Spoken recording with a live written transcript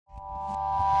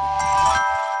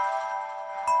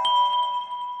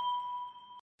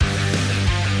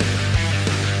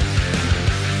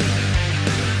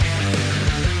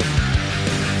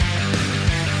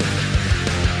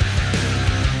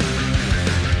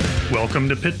Welcome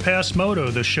to Pit Pass Moto,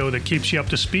 the show that keeps you up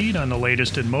to speed on the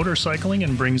latest in motorcycling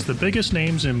and brings the biggest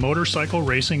names in motorcycle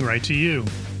racing right to you.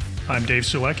 I'm Dave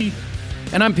Sulecki.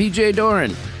 And I'm PJ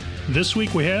Doran. This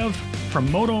week we have,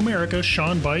 from Moto America,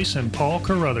 Sean Bice and Paul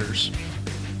Carruthers.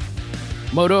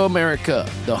 Moto America,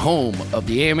 the home of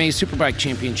the AMA Superbike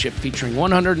Championship featuring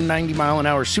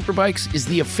 190-mile-an-hour superbikes, is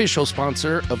the official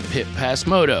sponsor of Pit Pass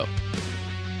Moto.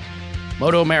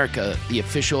 Moto America, the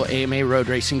official AMA road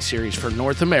racing series for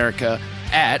North America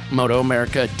at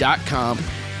MotoAmerica.com.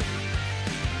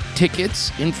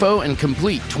 Tickets, info, and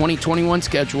complete 2021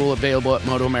 schedule available at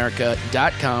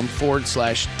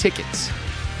MotoAmerica.com/tickets.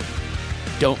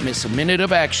 Don't miss a minute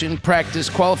of action, practice,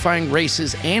 qualifying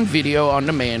races, and video on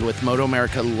demand with Moto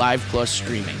America Live Plus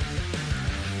streaming.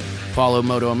 Follow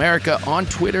Moto America on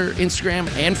Twitter, Instagram,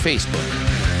 and Facebook.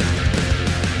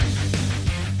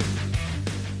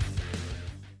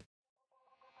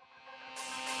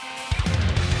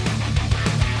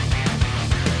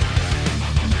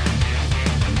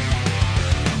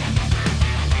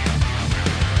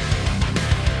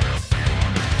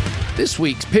 This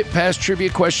week's Pit Pass trivia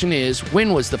question is,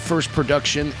 when was the first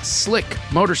production slick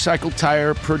motorcycle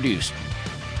tire produced?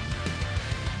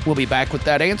 We'll be back with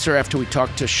that answer after we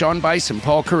talk to Sean Bice and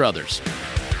Paul Carruthers.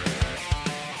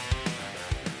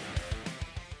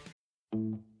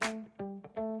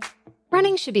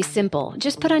 Running should be simple.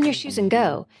 Just put on your shoes and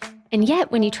go. And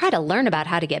yet, when you try to learn about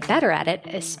how to get better at it,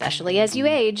 especially as you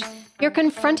age, you're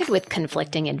confronted with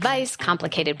conflicting advice,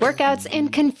 complicated workouts,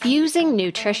 and confusing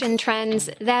nutrition trends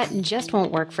that just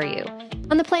won't work for you.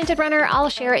 On The Planted Runner, I'll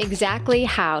share exactly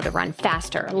how to run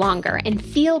faster, longer, and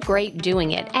feel great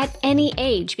doing it at any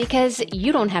age because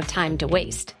you don't have time to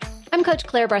waste. I'm Coach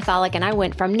Claire Bartholic, and I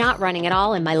went from not running at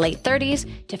all in my late 30s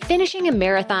to finishing a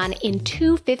marathon in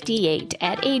 2:58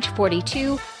 at age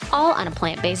 42, all on a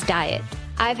plant-based diet.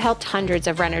 I've helped hundreds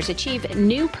of runners achieve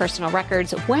new personal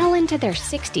records well into their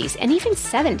 60s and even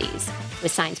 70s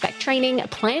with science-backed training,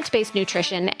 plant-based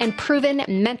nutrition, and proven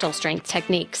mental strength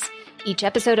techniques. Each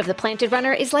episode of The Planted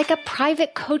Runner is like a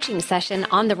private coaching session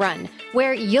on the run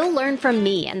where you'll learn from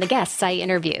me and the guests I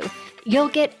interview. You'll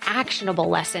get actionable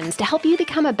lessons to help you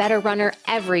become a better runner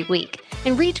every week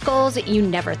and reach goals you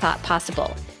never thought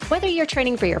possible. Whether you're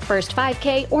training for your first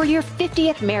 5K or your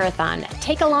 50th marathon,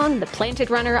 take along The Planted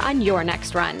Runner on your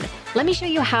next run. Let me show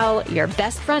you how your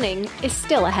best running is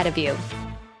still ahead of you.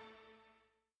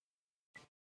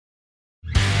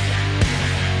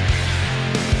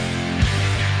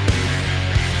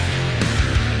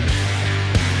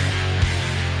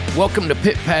 Welcome to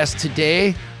Pit Pass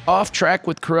today. Off Track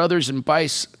with Carruthers and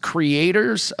Bice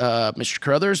creators. Mr.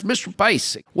 Carruthers, Mr.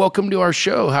 Bice, welcome to our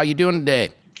show. How you doing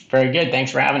today? Very good.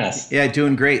 Thanks for having us. Yeah,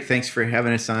 doing great. Thanks for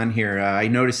having us on here. I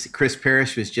noticed Chris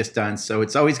Parrish was just on, so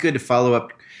it's always good to follow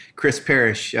up Chris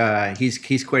Parrish.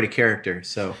 He's quite a character.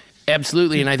 So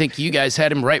absolutely, and I think you guys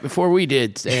had him right before we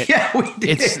did. Yeah, we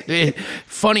did. It's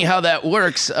funny how that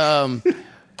works.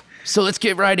 So let's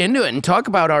get right into it and talk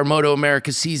about our Moto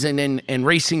America season and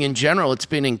racing in general. It's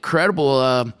been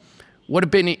incredible. What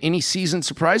have been any season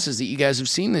surprises that you guys have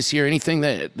seen this year? Anything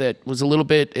that was a little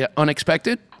bit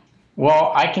unexpected?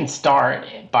 Well, I can start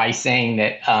by saying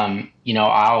that,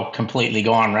 I'll completely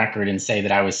go on record and say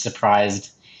that I was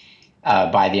surprised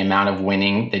by the amount of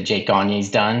winning that Jake Gagne's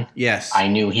done. Yes. I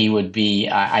knew he would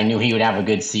I knew he would have a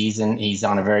good season. He's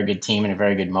on a very good team and a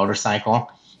very good motorcycle.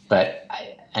 But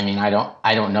I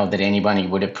don't know that anybody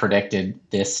would have predicted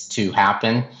this to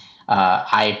happen.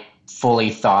 I fully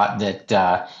thought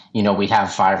that, we'd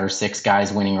have 5 or 6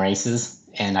 guys winning races.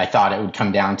 And I thought it would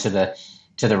come down to the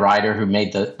rider who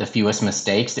made the fewest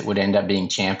mistakes that would end up being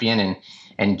champion.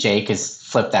 And Jake has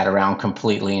flipped that around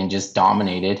completely and just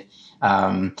dominated.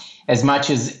 As much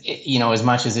as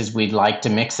we'd like to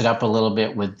mix it up a little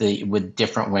bit with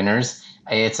different winners,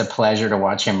 it's a pleasure to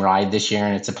watch him ride this year.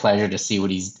 And it's a pleasure to see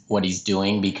what he's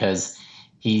doing because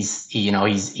he's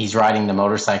riding the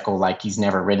motorcycle like he's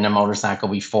never ridden a motorcycle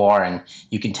before. And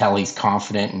you can tell he's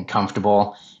confident and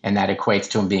comfortable. And that equates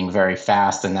to him being very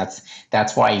fast, and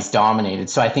that's why he's dominated.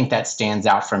 So I think that stands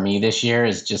out for me this year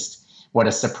is just what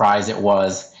a surprise it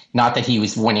was. Not that he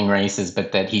was winning races,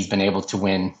 but that he's been able to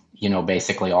win,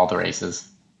 basically all the races.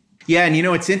 Yeah, and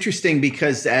it's interesting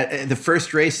because at the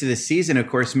first race of the season, of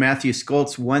course, Matthew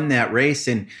Skoltz won that race,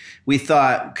 and we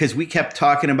thought, because we kept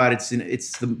talking about it's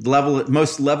the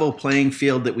most level playing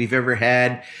field that we've ever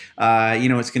had.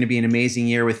 It's going to be an amazing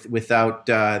year without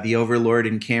the Overlord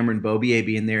and Cameron Beaubier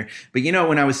being there. But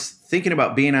when I was thinking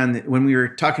about when we were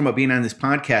talking about being on this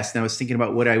podcast, and I was thinking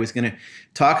about what I was going to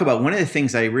talk about, one of the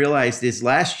things I realized is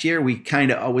last year we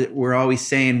kind of were always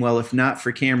saying, well, if not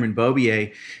for Cameron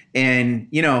Beaubier, And,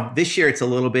 this year it's a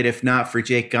little bit, if not for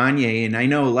Jake Gagne. And I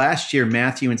know last year,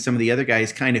 Matthew and some of the other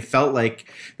guys kind of felt like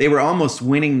they were almost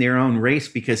winning their own race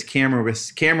because Cameron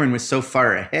was so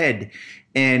far ahead.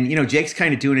 And, Jake's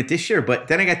kind of doing it this year. But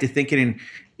then I got to thinking,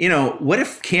 what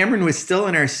if Cameron was still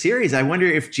in our series? I wonder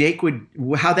if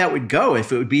how that would go,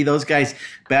 if it would be those guys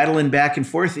battling back and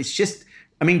forth. It's just,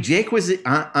 Jake was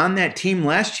on that team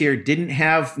last year, didn't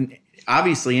have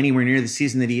obviously anywhere near the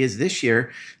season that he is this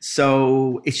year.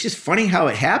 So it's just funny how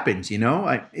it happens,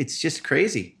 it's just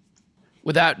crazy.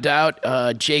 Without doubt,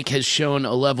 Jake has shown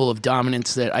a level of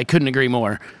dominance that I couldn't agree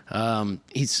more.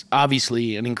 He's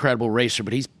obviously an incredible racer,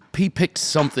 but he picked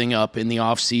something up in the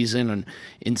offseason and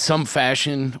in some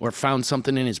fashion, or found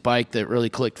something in his bike that really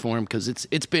clicked for him, because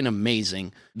it's been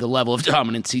amazing, the level of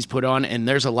dominance he's put on, and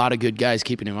there's a lot of good guys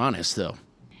keeping him honest, though.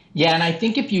 Yeah, and I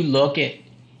think if you look at,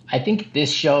 I think this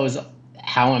shows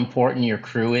how important your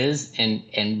crew is, and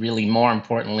really more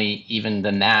importantly even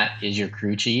than that is your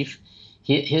crew chief.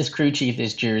 His crew chief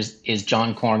this year is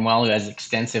John Cornwell, who has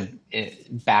extensive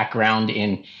background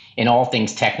in all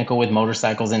things technical with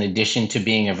motorcycles, in addition to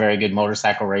being a very good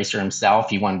motorcycle racer himself.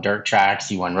 He won dirt tracks,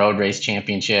 he won road race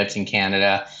championships in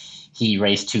Canada, he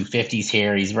raced 250s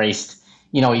here, he's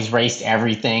raced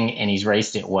everything, and he's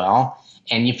raced it well.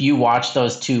 And if you watch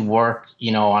those two work,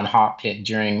 on hot pit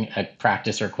during a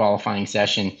practice or qualifying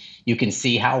session, you can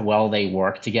see how well they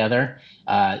work together.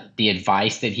 The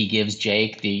advice that he gives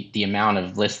Jake, the amount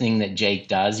of listening that Jake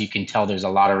does, you can tell there's a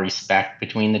lot of respect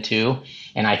between the two.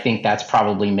 And I think that's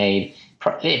probably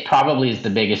it probably is the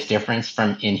biggest difference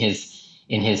in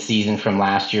his season from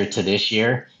last year to this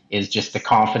year, is just the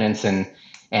confidence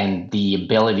and the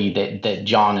ability that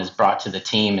John has brought to the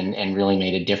team and really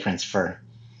made a difference for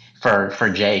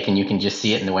Jake. And you can just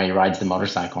see it in the way he rides the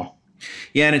motorcycle.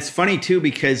 Yeah, and it's funny too,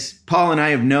 because Paul and I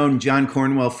have known John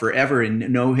Cornwell forever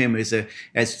and know him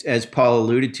as Paul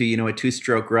alluded to, a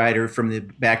two-stroke rider from the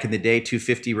back in the day,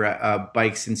 250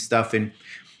 bikes and stuff. And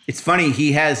it's funny,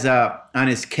 he has on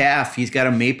his calf, he's got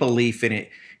a maple leaf in it,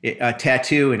 a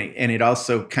tattoo, and it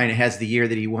also kind of has the year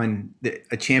that he won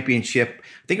a championship.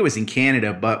 I think it was in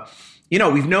Canada, but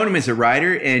we've known him as a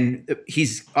rider, and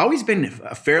he's always been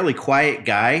a fairly quiet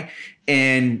guy.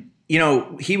 And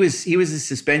he was a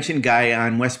suspension guy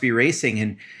on Westby Racing,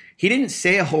 and he didn't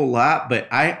say a whole lot, but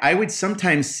I would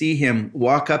sometimes see him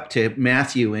walk up to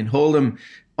Matthew and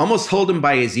almost hold him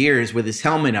by his ears with his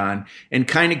helmet on, and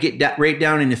kind of get right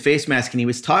down in the face mask. And he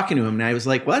was talking to him, and I was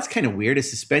like, well, that's kind of weird. A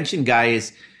suspension guy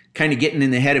is kind of getting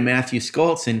in the head of Matthew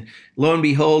Skoltz. And lo and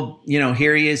behold,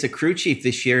 here he is, a crew chief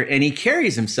this year, and he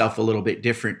carries himself a little bit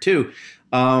different too.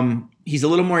 He's a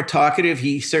little more talkative.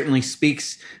 He certainly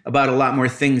speaks about a lot more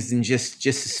things than just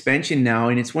suspension now.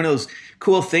 And it's one of those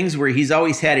cool things where he's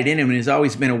always had it in him and has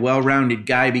always been a well-rounded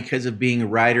guy because of being a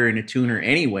rider and a tuner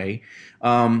anyway.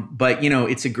 But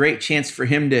it's a great chance for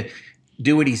him to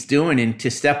do what he's doing and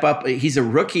to step up. He's a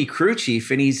rookie crew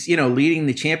chief, and he's, leading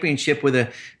the championship with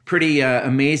a pretty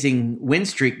amazing win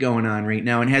streak going on right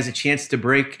now, and has a chance to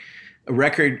break a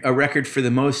record for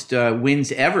the most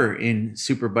wins ever in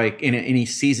Superbike in any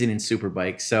season in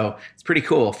Superbike. So it's pretty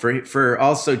cool for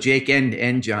also Jake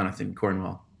and Jonathan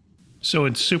Cornwell. So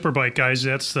in Superbike, guys,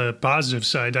 that's the positive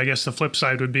side. I guess the flip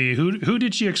side would be who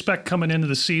did you expect coming into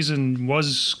the season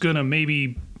was going to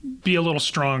maybe be a little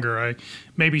stronger?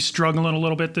 Maybe struggling a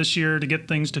little bit this year to get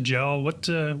things to gel. What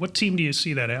team do you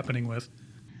see that happening with?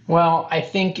 Well, I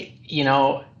think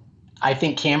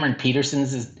Cameron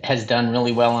Peterson's has done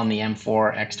really well on the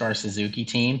M4 X-Star Suzuki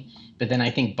team. But then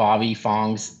I think Bobby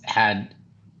Fong's had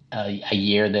a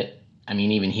year that,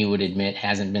 even he would admit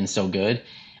hasn't been so good.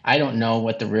 I don't know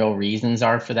what the real reasons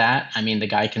are for that. The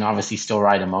guy can obviously still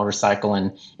ride a motorcycle,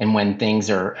 and when things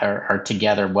are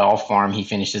together well for him, he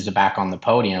finishes back on the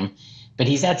podium. But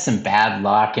he's had some bad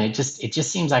luck, and it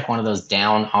just seems like one of those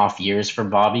down off years for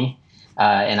Bobby.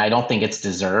 And I don't think it's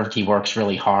deserved. He works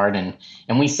really hard, and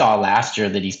we saw last year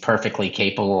that he's perfectly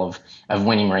capable of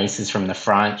winning races from the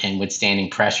front and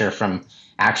withstanding pressure from,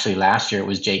 actually last year it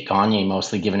was Jake Gagne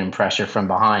mostly giving him pressure from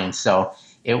behind. So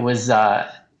it was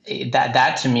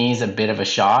that to me is a bit of a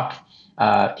shock.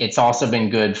 It's also been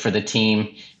good for the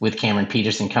team with Cameron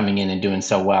Peterson coming in and doing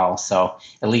so well. So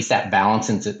at least that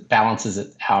balances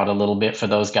it out a little bit for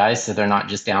those guys, so they're not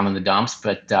just down in the dumps.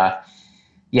 But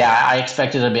I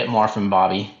expected a bit more from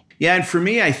Bobby. Yeah, and for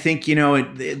me, I think,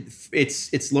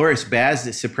 it's Loris Baz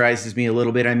that surprises me a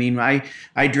little bit.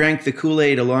 I drank the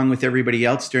Kool-Aid along with everybody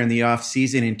else during the off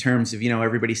season in terms of,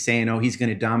 everybody saying, oh, he's going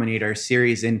to dominate our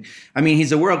series. And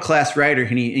he's a world-class rider,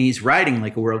 and he's riding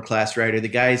like a world-class rider. The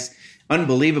guy's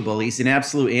unbelievable. He's an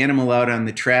absolute animal out on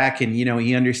the track, and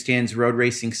he understands road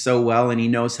racing so well, and he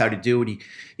knows how to do it.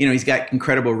 He's got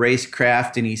incredible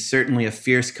racecraft, and he's certainly a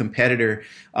fierce competitor.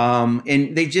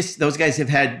 And those guys have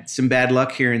had some bad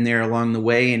luck here and there along the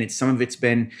way, and some of it's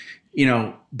been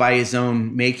by his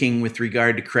own making with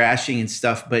regard to crashing and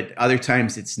stuff, but other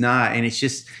times it's not. And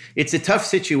it's a tough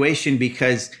situation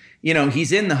because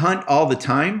he's in the hunt all the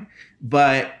time,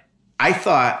 but I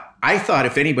thought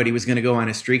if anybody was going to go on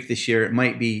a streak this year, it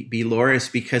might be Loris,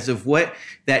 because of what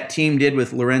that team did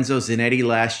with Lorenzo Zanetti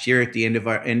last year at the end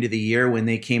of the year, when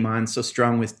they came on so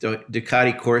strong with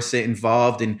Ducati Corsa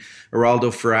involved and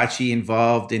Geraldo Faraci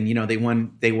involved, and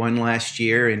they won last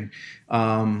year, and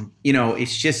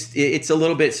it's a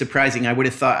little bit surprising. I would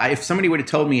have thought, if somebody would have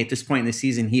told me at this point in the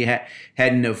season he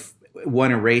hadn't have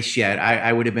won a race yet,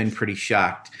 I would have been pretty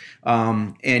shocked.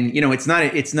 And it's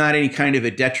not any kind of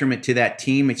a detriment to that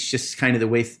team. It's just kind of the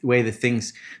way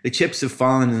the chips have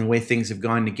fallen and the way things have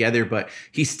gone together. But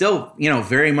he's still,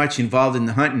 very much involved in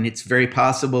the hunt, and it's very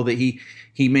possible that he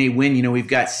may win. We've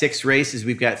got 6 races.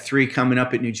 We've got 3 coming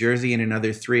up at New Jersey and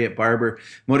another 3 at Barber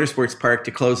Motorsports Park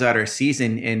to close out our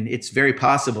season. And it's very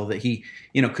possible that he,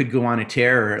 could go on a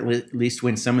tear, or at least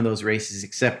win some of those races,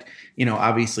 except,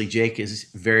 obviously Jake is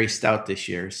very stout this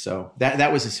year. So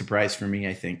that was a surprise for me,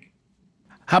 I think.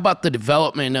 How about the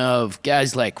development of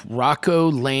guys like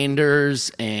Rocco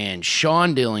Landers and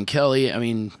Sean Dylan Kelly? I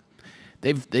mean,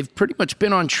 they've pretty much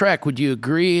been on track. Would you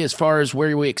agree as far as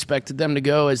where we expected them to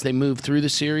go as they move through the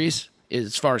series,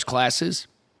 as far as classes?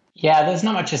 Yeah, there's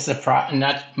not much of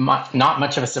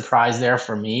a surprise there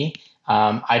for me.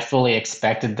 I fully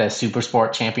expected the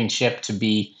Supersport Championship to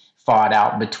be fought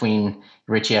out between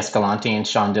Richie Escalante and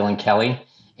Sean Dylan Kelly,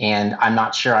 and I'm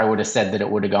not sure I would have said that it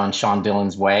would have gone Sean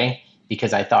Dylan's way,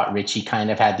 because I thought Richie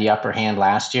kind of had the upper hand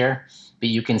last year. But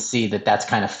you can see that that's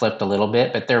kind of flipped a little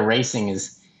bit. But their racing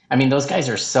those guys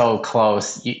are so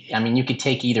close. You could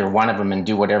take either one of them and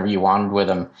do whatever you wanted with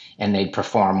them, and they'd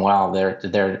perform well.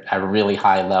 They're at a really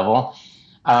high level.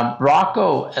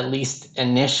 Rocco, at least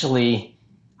initially,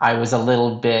 I was a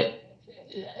little bit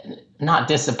not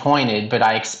disappointed, but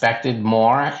I expected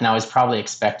more, and I was probably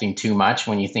expecting too much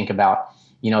when you think about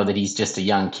that he's just a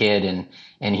young kid, and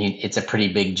it's a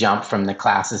pretty big jump from the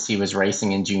classes he was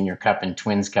racing in Junior Cup and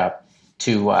Twins Cup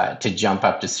to jump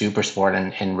up to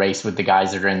Supersport and race with the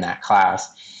guys that are in that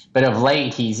class. But of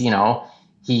late,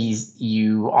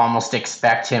 you almost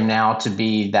expect him now to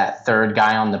be that third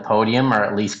guy on the podium, or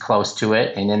at least close to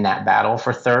it, and in that battle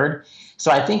for third. So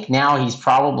I think now he's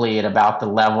probably at about the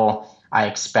level I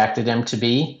expected him to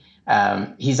be.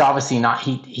 He's obviously not.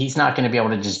 He's not going to be able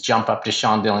to just jump up to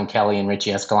Sean Dylan Kelly and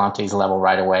Richie Escalante's level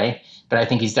right away. But I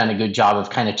think he's done a good job of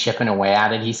kind of chipping away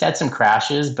at it. He's had some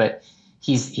crashes, but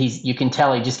you can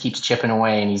tell he just keeps chipping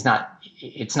away, and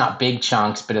it's not big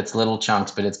chunks, but it's little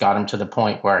chunks, but it's got him to the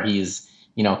point where he's,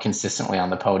 consistently on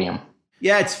the podium.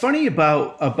 Yeah, it's funny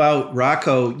about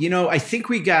Rocco. I think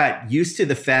we got used to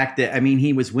the fact that,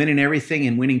 he was winning everything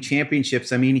and winning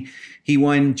championships. He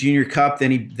won Junior Cup, then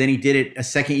he did it a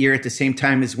second year at the same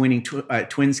time as winning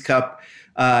Twins Cup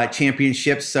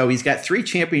championships. So he's got 3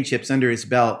 championships under his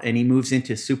belt, and he moves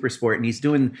into Supersport, and he's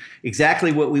doing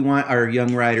exactly what we want our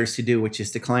young riders to do, which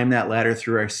is to climb that ladder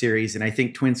through our series. And I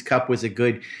think Twins Cup was a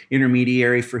good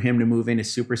intermediary for him to move into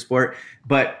Supersport.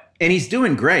 And he's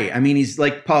doing great. He's,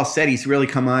 like Paul said, he's really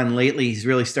come on lately. He's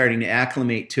really starting to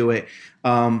acclimate to it.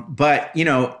 But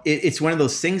it's one of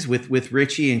those things with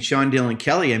Richie and Sean Dylan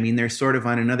Kelly. They're sort of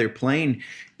on another plane.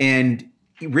 And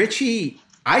Richie,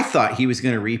 I thought he was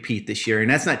going to repeat this year.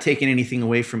 And that's not taking anything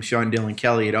away from Sean Dylan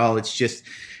Kelly at all. It's just,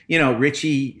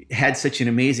 Richie had such an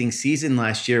amazing season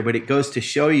last year, but it goes to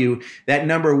show you that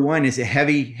number 1 is a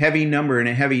heavy, heavy number and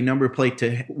a heavy number plate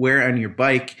to wear on your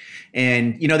bike.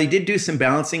 And, they did do some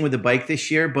balancing with the bike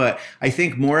this year, but I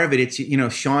think more of it, it's,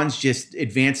 Sean's just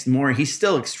advanced more. He's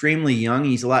still extremely young.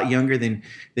 He's a lot younger than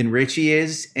Richie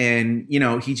is. And,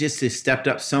 he just has stepped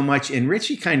up so much. And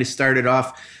Richie kind of started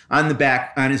off on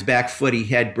his back foot. He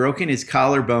had broken his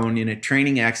collarbone in a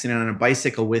training accident on a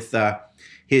bicycle with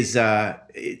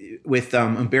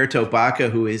Umberto Baca,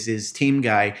 who is his team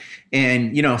guy.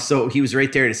 And, so he was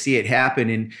right there to see it happen.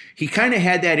 And he kind of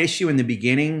had that issue in the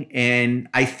beginning. And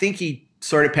I think he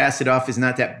sort of passed it off as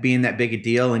not being that big a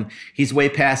deal. And he's way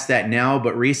past that now.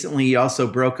 But recently he also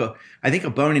broke a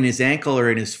bone in his ankle or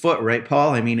in his foot, right,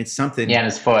 Paul? It's something. Yeah, in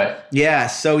his foot. Yeah.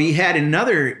 So he had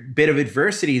another bit of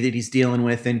adversity that he's dealing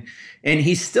with. And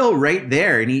he's still right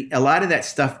there. And a lot of that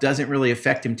stuff doesn't really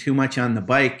affect him too much on the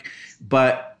bike.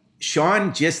 But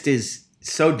Sean just is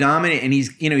so dominant, and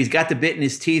he's got the bit in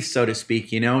his teeth, so to speak.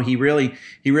 He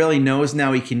really knows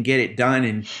now he can get it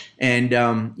done.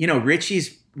 And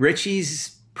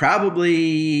Richie's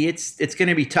probably it's going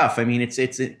to be tough. I mean, it's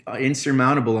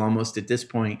insurmountable almost at this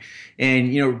point.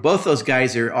 And both those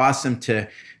guys are awesome to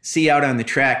see out on the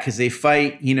track because they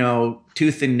fight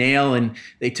tooth and nail, and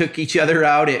they took each other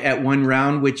out at one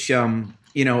round, which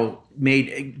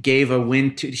gave a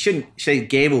win to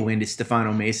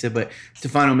Stefano Mesa, but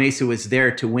Stefano Mesa was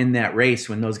there to win that race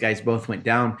when those guys both went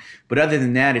down. But other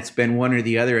than that, it's been one or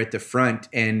the other at the front.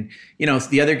 And it's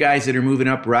the other guys that are moving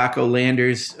up, Rocco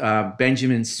Landers,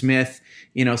 Benjamin Smith,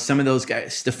 some of those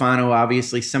guys, Stefano,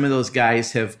 obviously, some of those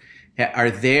guys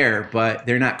are there, but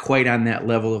they're not quite on that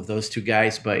level of those two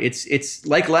guys. But it's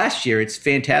like last year. It's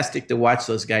fantastic to watch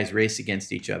those guys race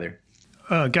against each other.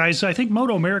 Guys, I think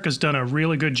Moto America's done a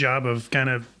really good job of kind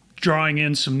of drawing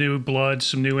in some new blood,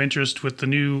 some new interest with the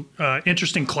new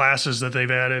interesting classes that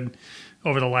they've added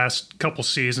over the last couple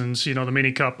seasons. The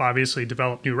Mini Cup obviously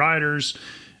developed new riders,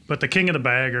 but the King of the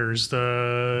Baggers,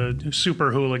 the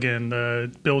Super Hooligan, the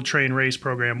Build Train Race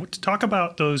program. Talk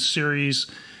about those series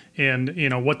and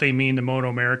what they mean to Moto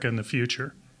America in the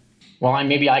future. Well,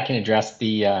 maybe I can address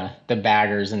the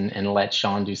baggers and let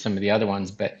Sean do some of the other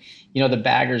ones. But, the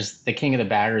baggers, the King of the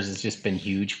Baggers has just been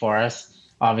huge for us.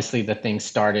 Obviously, the thing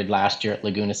started last year at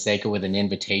Laguna Seca with an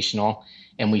invitational,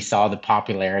 and we saw the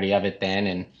popularity of it then.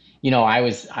 And, I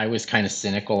was kind of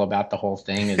cynical about the whole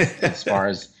thing as far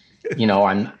as,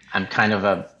 I'm kind of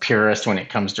a purist when it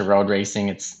comes to road racing.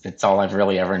 It's all I've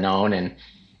really ever known. And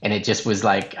it just was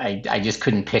like, I just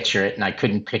couldn't picture it, and I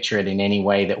couldn't picture it in any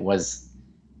way that was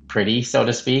pretty, so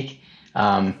to speak.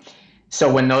 So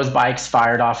when those bikes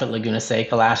fired off at Laguna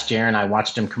Seca last year, and I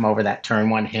watched them come over that turn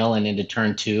 1 hill and into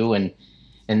turn 2,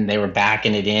 and they were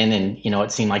backing it in, and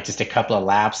it seemed like just a couple of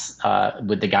laps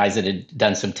with the guys that had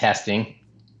done some testing.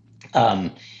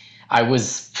 I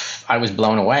was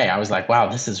blown away. I was like, wow,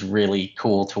 this is really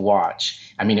cool to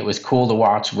watch. I mean, it was cool to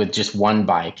watch with just one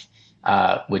bike,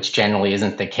 which generally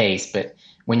isn't the case, but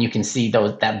when you can see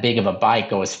that big of a bike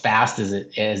go as fast as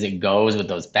it goes with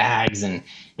those bags, and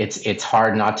it's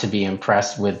hard not to be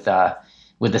impressed with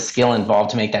the skill involved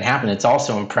to make that happen. It's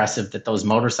also impressive that those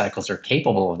motorcycles are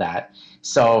capable of that.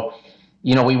 So,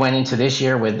 we went into this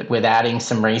year with adding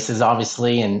some races,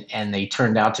 obviously, and they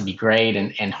turned out to be great.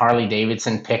 And Harley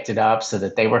Davidson picked it up so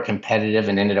that they were competitive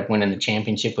and ended up winning the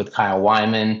championship with Kyle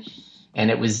Wyman. And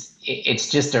it's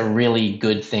just a really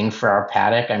good thing for our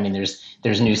paddock. I mean,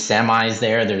 there's new semis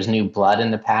there. There's new blood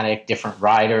in the paddock, different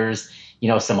riders,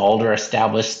 some older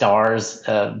established stars.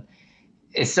 So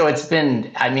it's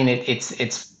been,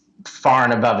 it's far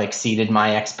and above exceeded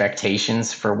my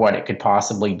expectations for what it could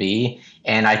possibly be.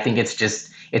 And I think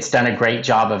it's done a great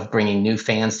job of bringing new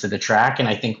fans to the track. And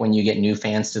I think when you get new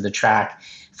fans to the track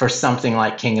for something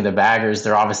like King of the Baggers,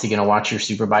 they're obviously going to watch your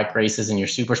superbike races and your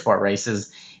super sport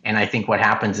races. And I think what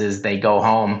happens is they go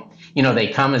home, they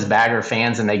come as bagger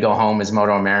fans and they go home as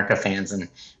Moto America fans. And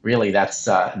really that's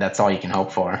all you can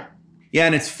hope for. Yeah.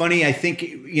 And it's funny. I think,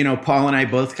 Paul and I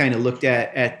both kind of looked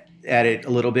at it a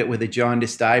little bit with a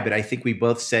jaundiced eye, but I think we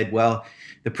both said, well,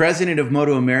 the president of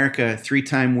Moto America,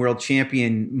 3-time world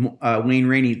champion, Wayne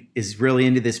Rainey, is really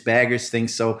into this baggers thing.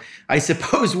 So I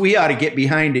suppose we ought to get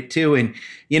behind it too. And,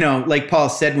 like Paul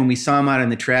said, when we saw him out on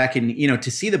the track and,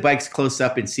 to see the bikes close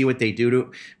up and see what they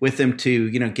do with them to,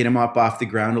 get them up off the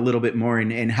ground a little bit more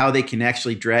and how they can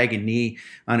actually drag a knee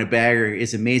on a bagger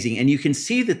is amazing. And you can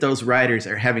see that those riders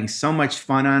are having so much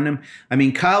fun on them. I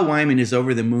mean, Kyle Wyman is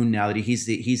over the moon now that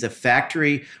he's a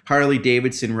factory Harley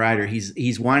Davidson rider.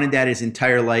 He's wanted that his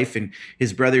entire life, and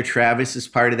his brother Travis is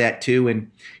part of that too. And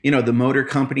the motor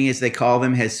company, as they call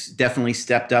them, has definitely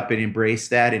stepped up and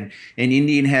embraced that, and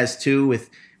Indian has too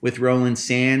with Roland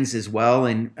Sands as well.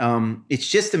 And it's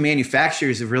just the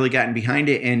manufacturers have really gotten behind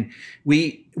it. And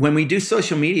when we do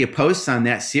social media posts on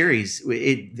that series,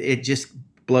 it just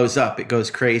blows up. It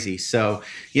goes crazy. So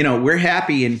we're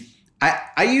happy. And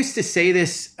I used to say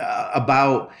this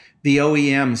about the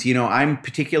OEMs. I'm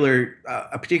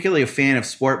particularly a fan of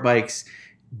sport bikes.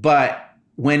 But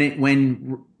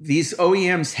when these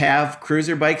OEMs have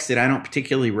cruiser bikes that I don't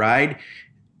particularly ride,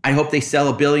 I hope they sell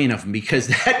 1 billion of them, because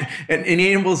that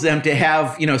enables them to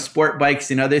have, sport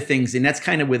bikes and other things. And that's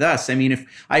kind of with us. I mean,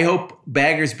 I hope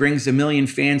Baggers brings 1 million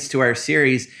fans to our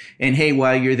series, and hey,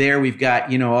 while you're there, we've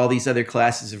got, all these other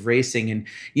classes of racing. And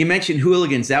you mentioned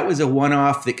Hooligans. That was a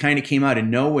one-off that kind of came out of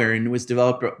nowhere and was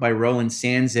developed by Roland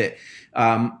Sands at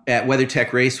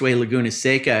WeatherTech Raceway, Laguna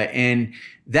Seca. And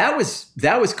that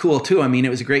was cool too. I mean, it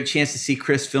was a great chance to see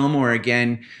Chris Fillmore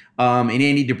again. and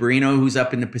Andy DeBrino, who's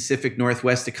up in the Pacific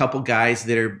Northwest, a couple guys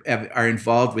that are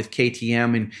involved with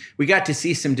KTM. And we got to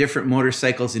see some different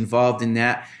motorcycles involved in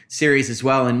that series as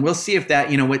well. And we'll see if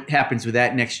that, what happens with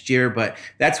that next year. But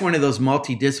that's one of those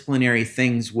multidisciplinary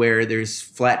things where there's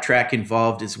flat track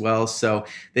involved as well. So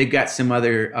they've got some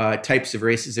other types of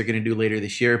races they're going to do later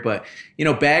this year. But,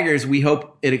 baggers, we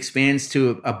hope it expands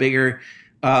to a bigger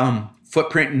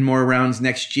footprint and more rounds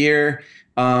next year.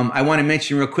 I want to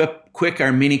mention real quick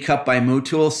our Mini Cup by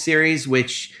Motul series,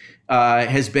 which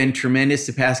has been tremendous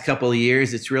the past couple of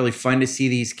years. It's really fun to see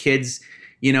these kids,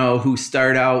 who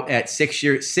start out at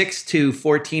 6 to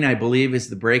 14, I believe, is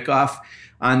the break off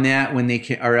on that when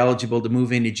they are eligible to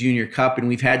move into Junior Cup. And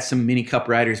we've had some Mini Cup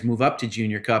riders move up to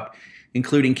Junior Cup,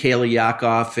 including Kayla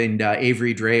Yakov and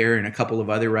Avery Dreyer and a couple of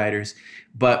other riders.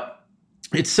 But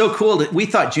it's so cool that we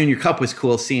thought Junior Cup was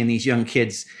cool, seeing these young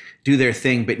kids do their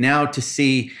thing. But now to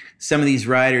see some of these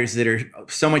riders that are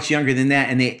so much younger than that,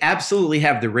 and they absolutely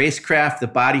have the racecraft, the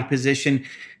body position.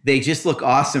 They just look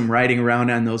awesome riding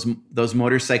around on those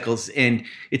motorcycles. And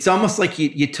it's almost like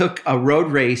you took a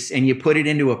road race and you put it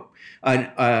into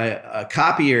a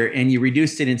copier and you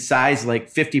reduced it in size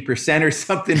like 50% or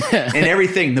something, and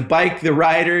everything, the bike, the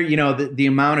rider, the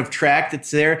amount of track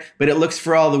that's there, but it looks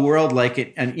for all the world like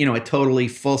it, and a totally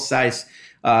full size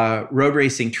road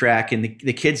racing track, and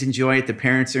the kids enjoy it. The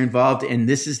parents are involved, and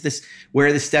this is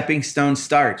where the stepping stone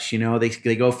starts.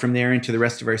 They go from there into the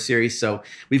rest of our series. So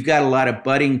we've got a lot of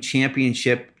budding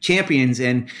champions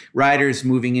and riders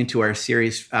moving into our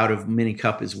series out of Mini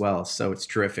Cup as well. So it's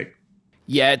terrific.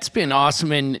 Yeah, it's been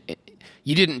awesome. And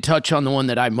you didn't touch on the one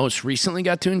that I most recently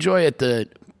got to enjoy at the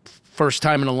first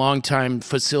time in a long time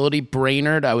facility,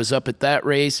 Brainerd. I was up at that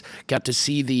race, got to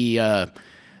see the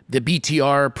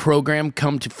BTR program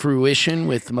come to fruition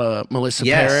with Melissa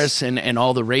Paris and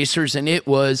all the racers, and it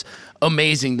was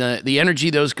amazing. The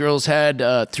energy those girls had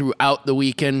throughout the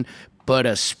weekend, but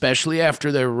especially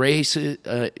after their race,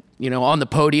 on the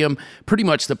podium, pretty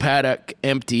much the paddock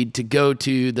emptied to go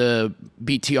to the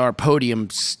BTR podium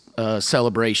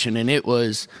celebration, and it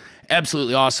was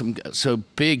absolutely awesome. So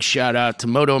big shout out to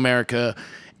Moto America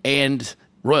and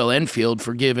Royal Enfield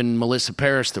for giving Melissa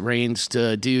Paris the reins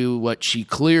to do what she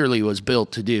clearly was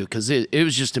built to do, because it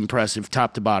was just impressive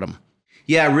top to bottom.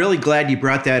 Yeah, really glad you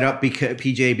brought that up,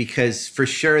 PJ, because for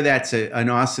sure that's an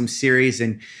awesome series.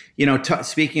 And,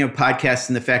 speaking of podcasts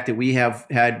and the fact that we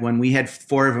had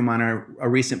 4 of them on a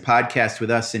recent podcast with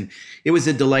us, and it was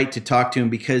a delight to talk to them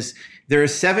because there are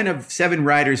 7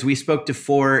 riders. We spoke to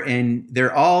 4, and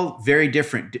they're all very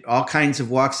different, all kinds of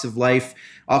walks of life,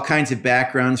 all kinds of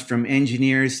backgrounds, from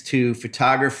engineers to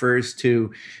photographers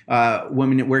to a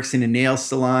woman that works in a nail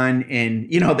salon.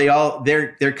 And,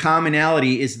 their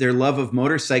commonality is their love of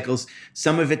motorcycles.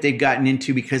 Some of it they've gotten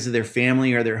into because of their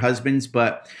family or their husbands,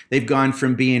 but they've gone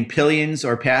from being pillions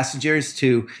or passengers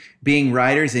to being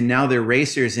riders, and now they're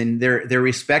racers, and their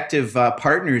respective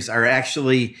partners are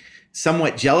actually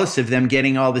somewhat jealous of them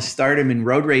getting all this stardom in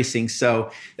road racing. So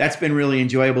that's been really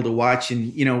enjoyable to watch.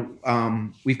 And,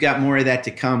 we've got more of that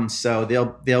to come. So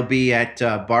they'll be at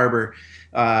Barber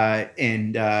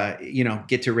and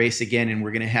get to race again. And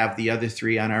we're going to have the other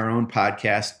 3 on our own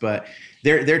podcast, but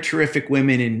they're terrific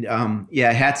women. And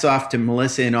hats off to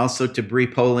Melissa and also to Bree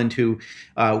Poland, who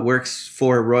works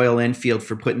for Royal Enfield,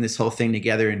 for putting this whole thing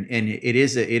together. And it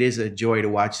is a joy to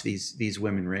watch these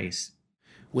women race.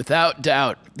 Without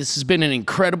doubt, this has been an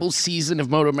incredible season of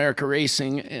Moto America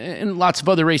racing and lots of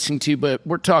other racing too, but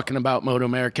we're talking about Moto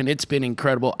America, and it's been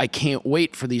incredible. I can't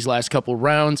wait for these last couple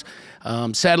rounds.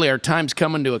 Sadly, our time's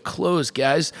coming to a close,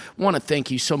 guys. I want to thank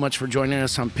you so much for joining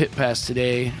us on Pit Pass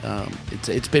today.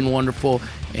 It's been wonderful,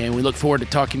 and we look forward to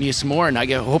talking to you some more, and I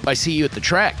hope I see you at the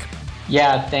track.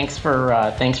 Yeah, thanks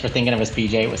for thinking of us,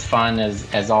 PJ. It was fun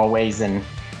as always, and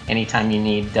anytime you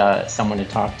need someone to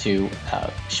talk to,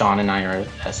 Sean and I are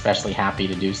especially happy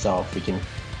to do so. If we can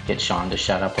get Sean to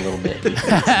shut up a little bit.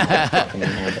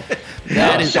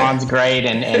 Sean's great,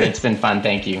 and it's been fun.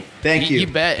 Thank you. Thank you. You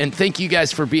bet. And thank you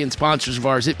guys for being sponsors of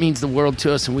ours. It means the world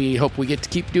to us, and we hope we get to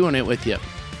keep doing it with you.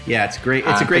 Yeah, it's great.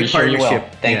 It's a great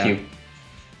partnership. Thank you.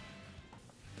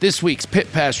 This week's Pit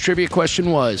Pass trivia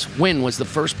question was, when was the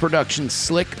first production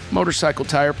slick motorcycle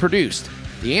tire produced?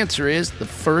 The answer is the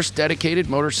first dedicated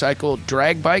motorcycle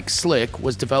drag bike slick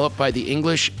was developed by the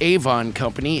English Avon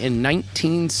Company in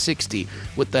 1960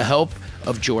 with the help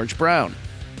of George Brown.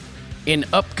 In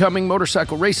upcoming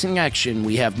motorcycle racing action,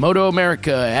 we have Moto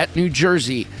America at New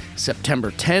Jersey,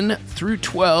 September 10 through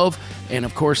 12, and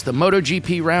of course the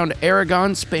MotoGP round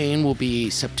Aragon, Spain will be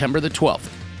September the 12th.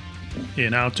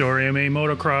 In outdoor AMA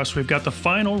motocross, we've got the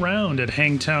final round at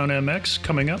Hangtown MX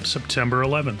coming up September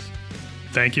 11th.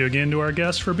 Thank you again to our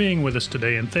guests for being with us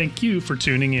today, and thank you for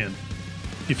tuning in.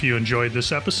 If you enjoyed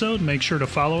this episode, make sure to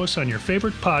follow us on your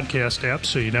favorite podcast app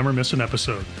so you never miss an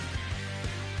episode.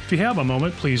 If you have a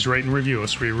moment, please rate and review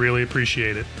us. We really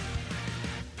appreciate it.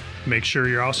 Make sure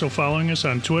you're also following us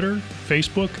on Twitter,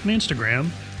 Facebook, and Instagram,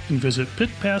 and visit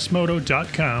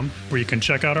pitpassmoto.com where you can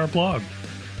check out our blog.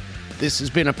 This has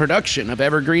been a production of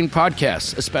Evergreen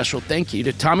Podcasts. A special thank you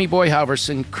to Tommy Boy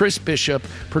Halverson, Chris Bishop,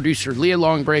 producer Leah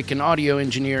Longbreak, and audio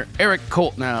engineer Eric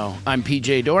Coltnow. I'm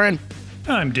PJ Doran.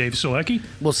 I'm Dave Selecki.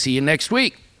 We'll see you next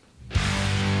week.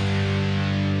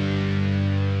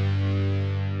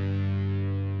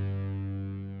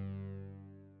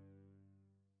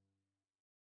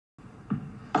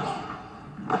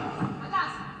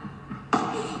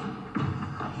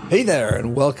 Hey there,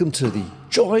 and welcome to the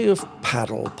Joy of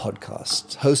Paddle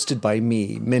podcast, hosted by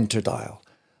me, Minter Dial,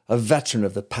 a veteran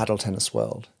of the paddle tennis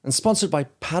world, and sponsored by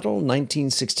Paddle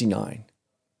 1969.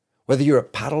 Whether you're a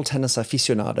paddle tennis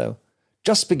aficionado,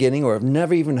 just beginning, or have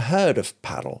never even heard of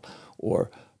paddle, or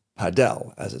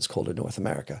padel, as it's called in North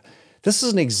America, this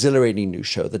is an exhilarating new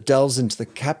show that delves into the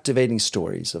captivating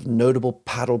stories of notable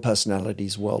paddle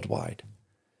personalities worldwide.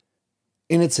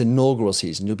 In its inaugural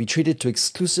season, you'll be treated to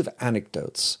exclusive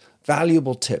anecdotes,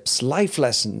 valuable tips, life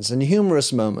lessons, and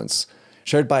humorous moments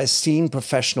shared by esteemed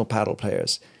professional paddle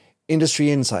players,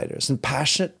 industry insiders, and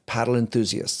passionate paddle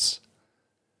enthusiasts.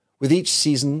 With each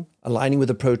season aligning with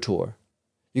the Pro Tour,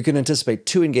 you can anticipate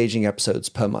 2 engaging episodes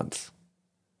per month.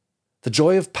 The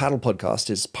Joy of Paddle podcast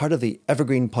is part of the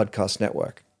Evergreen Podcast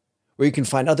Network, where you can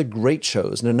find other great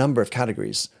shows in a number of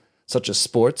categories, such as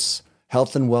sports,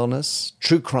 health and wellness,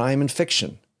 true crime, and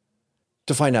fiction.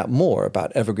 To find out more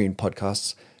about Evergreen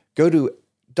Podcasts, go to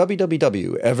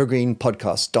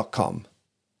www.evergreenpodcast.com.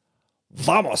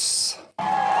 Vamos!